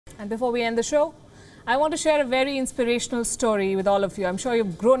And before we end the show, I want to share a very inspirational story with all of you. I'm sure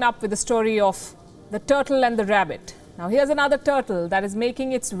you've grown up with the story of the turtle and the rabbit. Now here's another turtle that is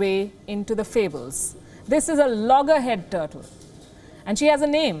making its way into the fables. This is a loggerhead turtle. And she has a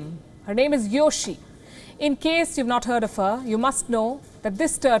name. Her name is Yoshi. In case you've not heard of her, you must know that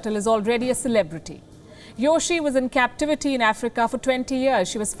this turtle is already a celebrity. Yoshi was in captivity in Africa for 20 years.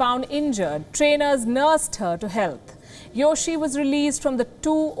 She was found injured. Trainers nursed her to health. Yoshi was released from the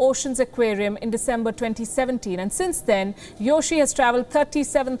Two Oceans Aquarium in December 2017, and since then, Yoshi has travelled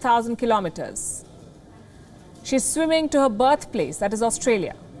 37,000 kilometres. She's swimming to her birthplace, that is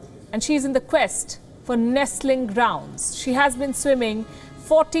Australia, and she's in the quest for nestling grounds. She has been swimming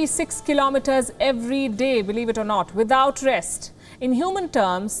 46 kilometres every day, believe it or not, without rest. In human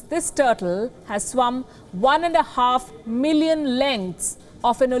terms, this turtle has swum 1.5 million lengths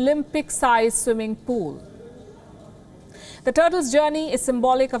of an Olympic-sized swimming pool. The turtle's journey is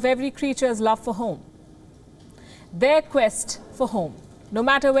symbolic of every creature's love for home. Their quest for home. No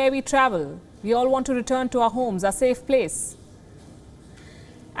matter where we travel, we all want to return to our homes, our safe place.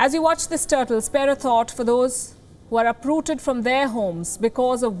 As you watch this turtle, spare a thought for those who are uprooted from their homes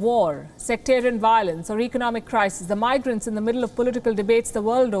because of war, sectarian violence or economic crisis. The migrants in the middle of political debates the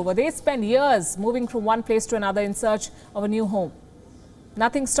world over, they spend years moving from one place to another in search of a new home.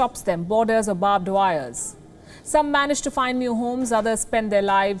 Nothing stops them, borders or barbed wires. Some manage to find new homes, others spend their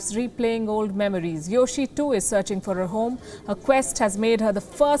lives replaying old memories. Yoshi too is searching for her home. Her quest has made her the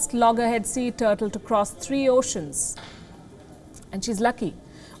first loggerhead sea turtle to cross 3 oceans. And she's lucky.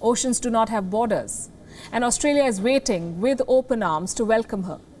 Oceans do not have borders. And Australia is waiting with open arms to welcome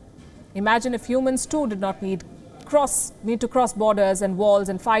her. Imagine if humans too did not need to cross borders and walls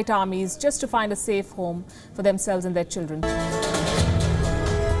and fight armies just to find a safe home for themselves and their children.